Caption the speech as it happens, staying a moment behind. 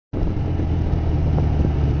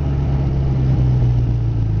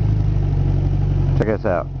Check this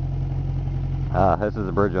out. This is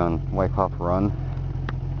a bridge on Wyckoff Run.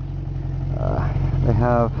 They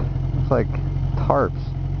have, looks like tarps,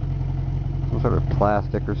 some sort of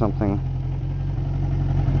plastic or something.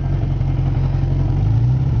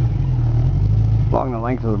 Along the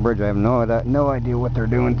length of the bridge, I have no idea what they're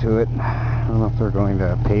doing to it. I don't know if they're going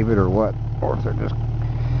to pave it or what, or if they're just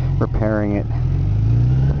repairing it.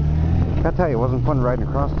 I gotta tell you, it wasn't fun riding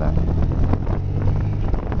across that.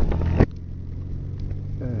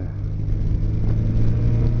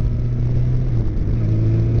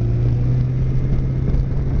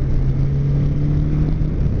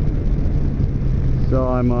 So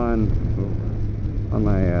I'm on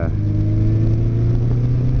my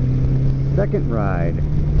second ride.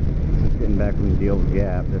 Just getting back from Deals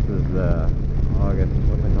Gap. This is August.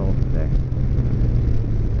 What the hell is today?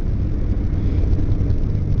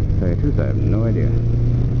 To tell you the truth, I have no idea.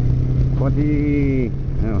 20.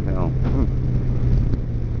 Oh hell. I'm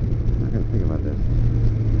not gonna think about this.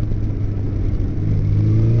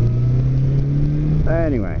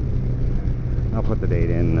 Anyway, I'll put the date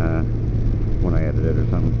in when I edit it or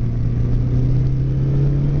something.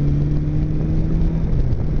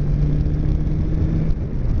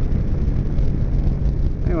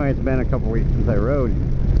 Anyway, it's been a couple weeks since I rode.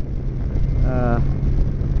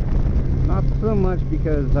 Not so much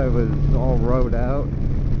because I was all rode out,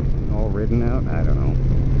 all ridden out, I don't know.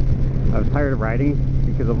 I was tired of riding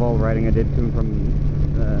because of all the riding I did to and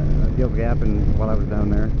from Deals Gap and while I was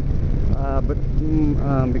down there. But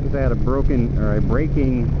because I had a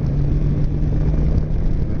breaking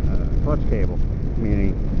clutch cable,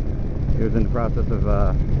 meaning it was in the process of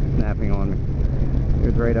snapping on me. It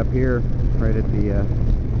was right up here, right at the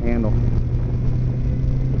handle.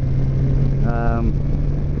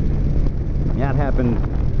 That happened.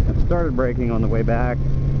 I started braking on the way back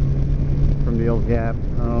from Deals Gap.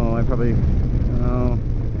 Oh, I probably, a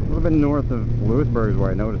little bit north of Lewisburg is where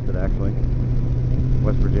I noticed it, actually.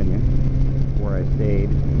 West Virginia, where I stayed.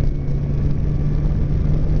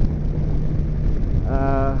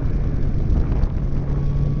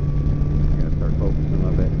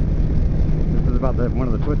 About one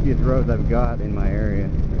of the twistiest roads I've got in my area,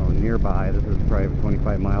 well, nearby. This is probably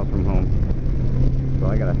 25 miles from home, so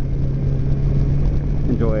I gotta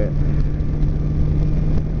enjoy it.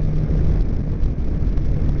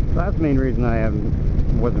 So that's the main reason I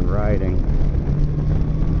wasn't riding.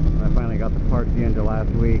 I finally got the parts the end of last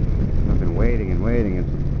week. I've been waiting and waiting. It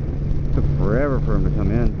took forever for them to come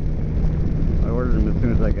in. I ordered them as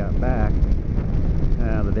soon as I got back.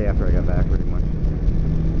 The day after I got back, pretty much.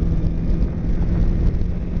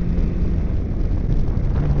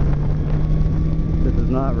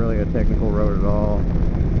 Not really a technical road at all.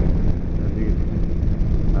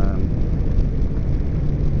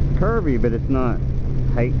 Curvy, but it's not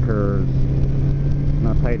tight curves.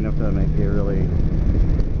 Not tight enough to make you really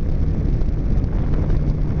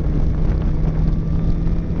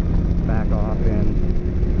back off in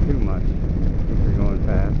too much if you're going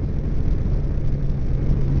fast.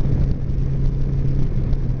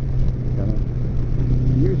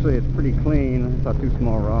 Usually it's pretty clean. I saw 2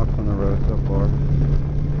 small rocks on the road so far.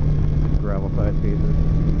 Gravel size pieces.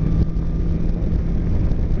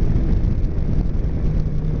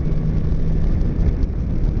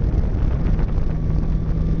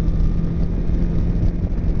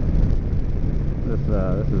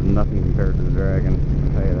 This is nothing compared to the Dragon,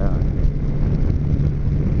 I'll tell you that.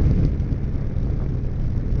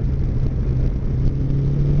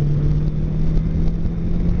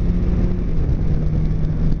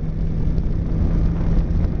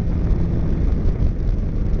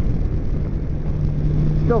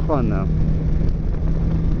 Still fun though.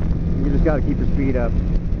 You just got to keep the speed up.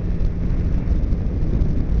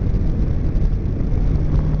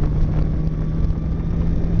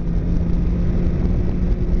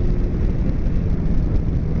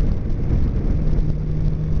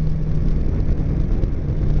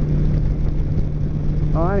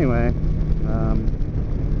 Oh, anyway,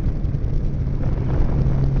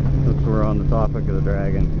 since we're on the topic of the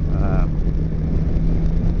Dragon,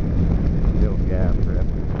 Deals Gap trip.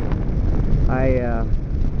 I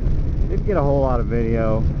didn't get a whole lot of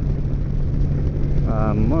video.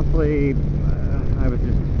 Mostly, I was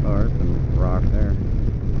just, oh, there's some rock there.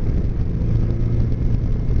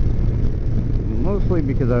 Mostly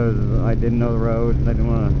because I didn't know the roads and I didn't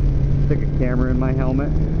want to stick a camera in my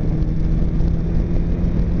helmet.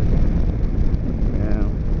 Yeah.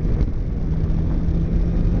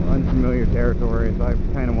 Unfamiliar territory, so I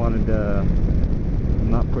kind of wanted to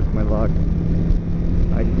not push my luck.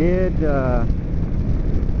 I did,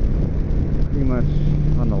 pretty much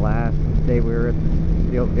on the last day we were at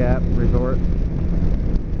Deals Gap Resort,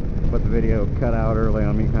 but the video cut out early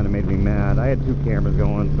on me, kind of made me mad. I had two cameras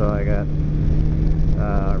going, so I got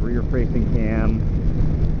rear facing cam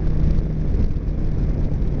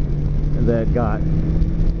that got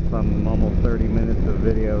some almost 30 minutes of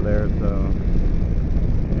video there, so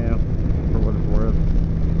yeah, for what it's worth.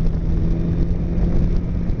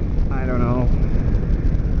 I don't know.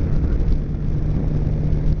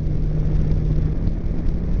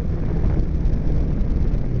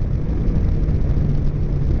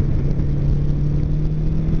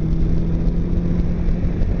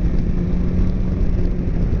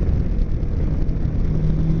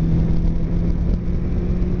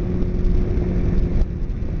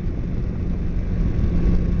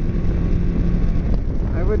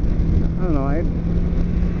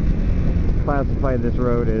 Classify this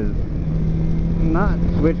road as not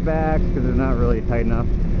switchbacks because it's not really tight enough.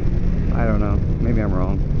 I don't know. Maybe I'm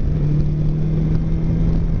wrong.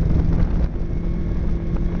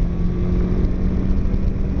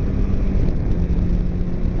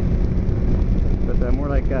 But more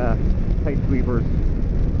like tight sweepers.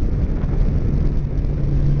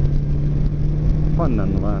 Fun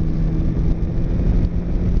nonetheless.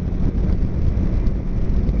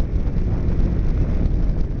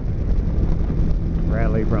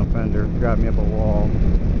 Rattly front fender, driving me up a wall.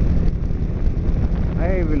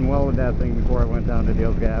 I even welded that thing before I went down to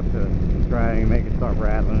Deals Gap to try and make it stop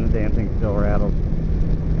rattling. The damn thing still rattles.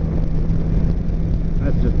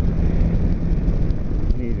 That's just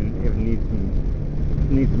it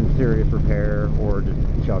needs some serious repair, or just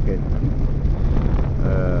chuck it.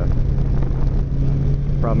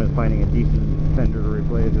 Problem is finding a decent fender to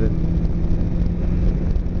replace it.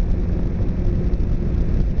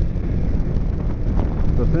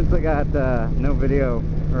 So since I got no video,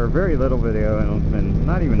 or very little video, and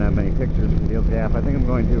not even that many pictures from Deals Gap, I think I'm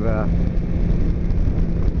going to,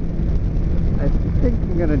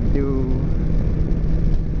 I'm going to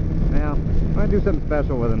do something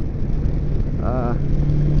special with him. I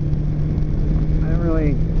don't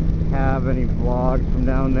really have any vlogs from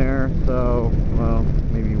down there, so, well,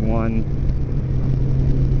 maybe one.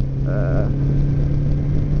 The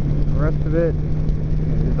rest of it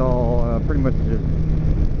is all pretty much just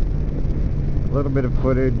a little bit of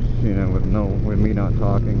footage, you know, with me not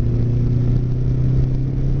talking.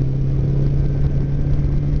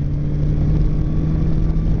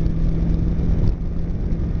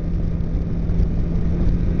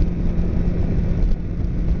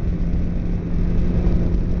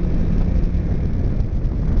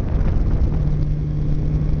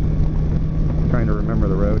 Trying to remember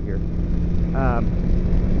the road here.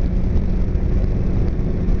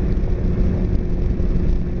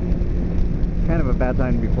 Kind of a bad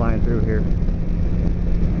time to be flying through here.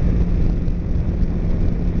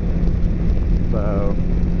 So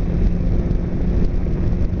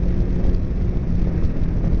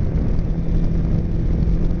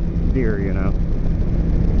deer, you know.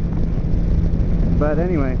 But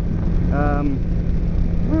anyway, I'm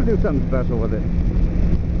gonna do something special with it.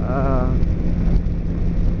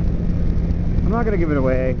 I'm not gonna give it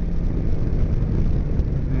away,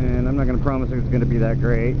 and I'm not gonna promise it's gonna be that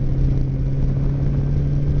great.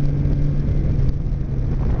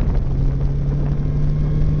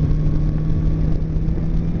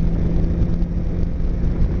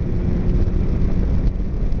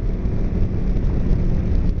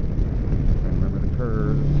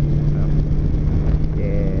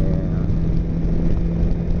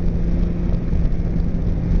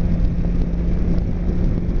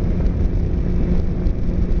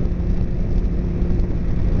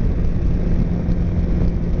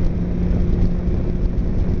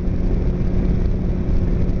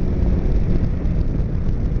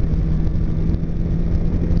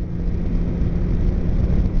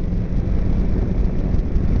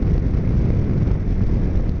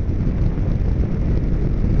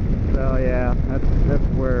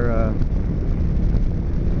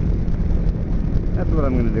 That's what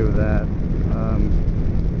I'm going to do with that.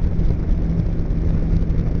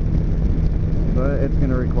 But it's going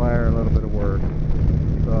to require a little bit of work.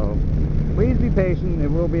 So please be patient.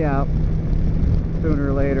 It will be out sooner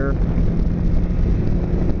or later.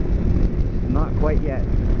 Not quite yet.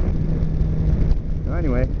 So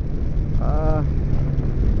anyway, I'll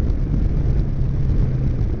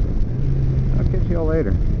catch you all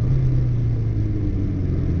later.